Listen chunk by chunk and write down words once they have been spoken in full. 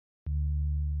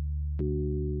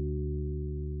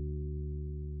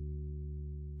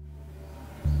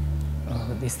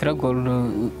The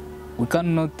struggle, we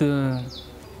cannot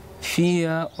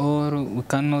fear or we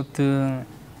cannot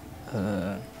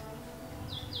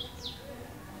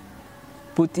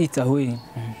put it away.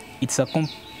 It's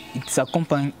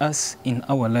accompanying us in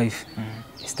our life,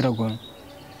 struggle.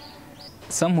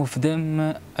 Some of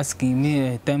them asking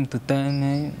me time to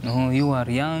time, no, you are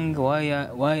young, why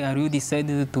are you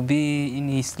decided to be in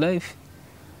his life?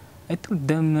 I told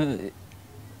them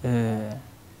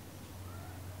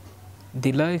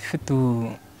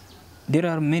there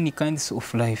are many kinds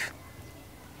of life.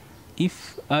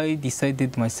 If I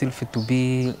decided myself to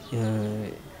be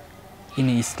in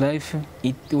his life,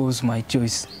 it was my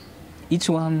choice. Each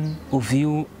one of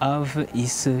you have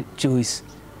his choice.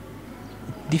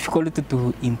 It's difficult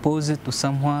to impose to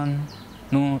someone,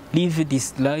 no, live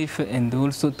this life and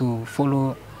also to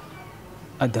follow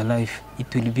other life.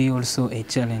 It will be also a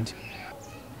challenge.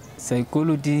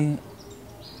 Psychology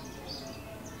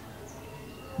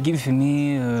gives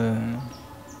me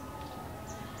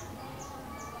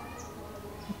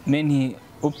many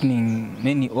opening,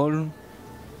 many all.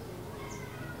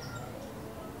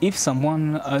 If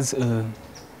someone has a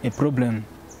problem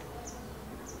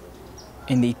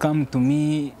and they come to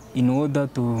me in order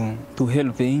to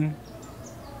help him,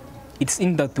 it's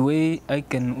in that way I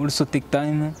can also take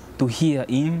time to hear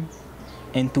him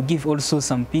and to give also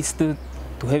some peace to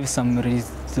have some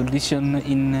resolution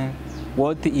in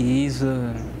what he is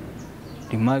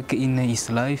remark in his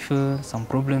life, some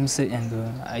problems, and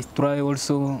I try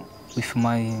also with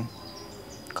my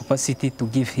capacity to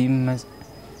give him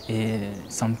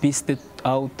some peace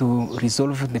how to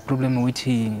resolve the problem which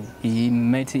he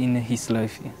met in his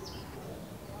life.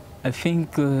 I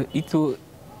think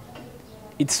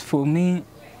it's for me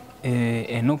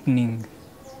an opening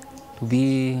to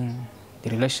be in the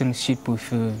relationship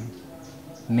with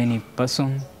many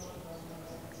persons.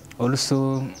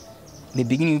 Also, the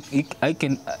beginning I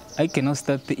cannot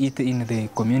start it in the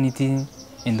community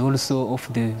and also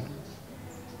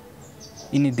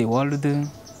in the world,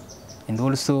 and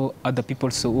also other people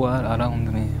who are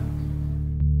around me.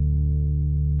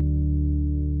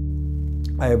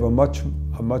 I have a much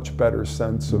better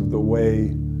sense of the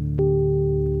way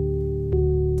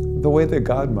that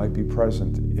God might be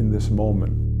present in this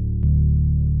moment.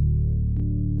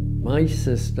 My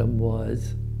system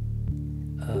was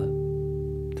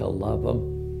to love them,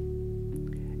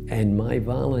 and my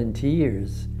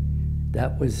volunteers,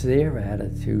 that was their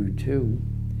attitude too.